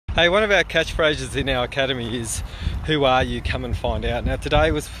Hey, one of our catchphrases in our academy is "Who are you? Come and find out." Now today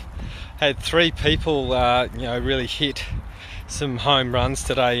had three people, really hit some home runs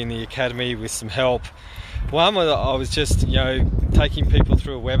today in the academy with some help. One was I was just, taking people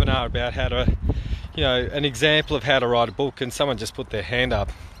through a webinar about how to, an example of how to write a book, and someone just put their hand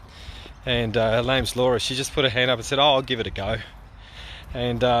up, and her name's Laura. She just put her hand up and said, "Oh, I'll give it a go."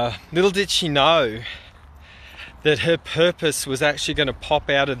 And little did she know that her purpose was actually going to pop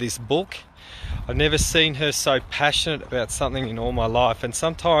out of this book. I've never seen her so passionate about something in all my life. And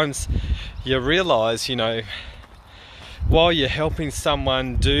sometimes you realise, while you're helping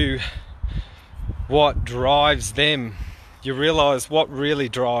someone do what drives them, you realise what really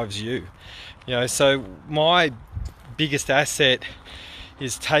drives you. So my biggest asset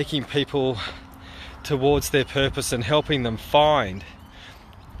is taking people towards their purpose and helping them find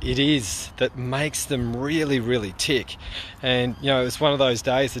it is that makes them really, really tick. And it was one of those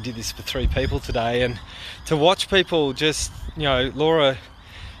days. I did this for three people today, and to watch people just, Laura,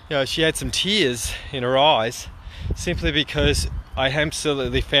 she had some tears in her eyes simply because I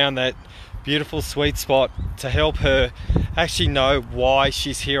absolutely found that beautiful sweet spot to help her actually know why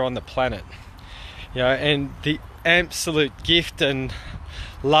she's here on the planet. And the absolute gift and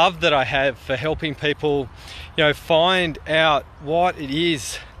love that I have for helping people, find out what it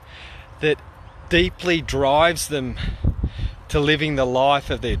is that deeply drives them to living the life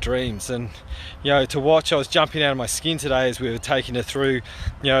of their dreams. And to watch, I was jumping out of my skin today as we were taking her through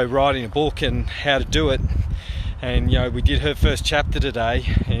writing a book and how to do it. And we did her first chapter today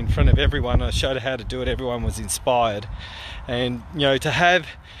in front of everyone. I showed her how to do it. Everyone was inspired. And to have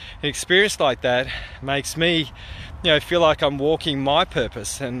an experience like that makes me feel like I'm walking my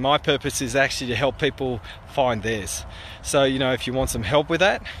purpose, and my purpose is actually to help people find theirs. So if you want some help with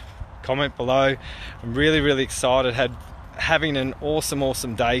that, comment below. I'm really, really excited. Having an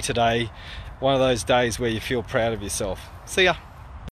awesome day today. One of those days where you feel proud of yourself. See ya.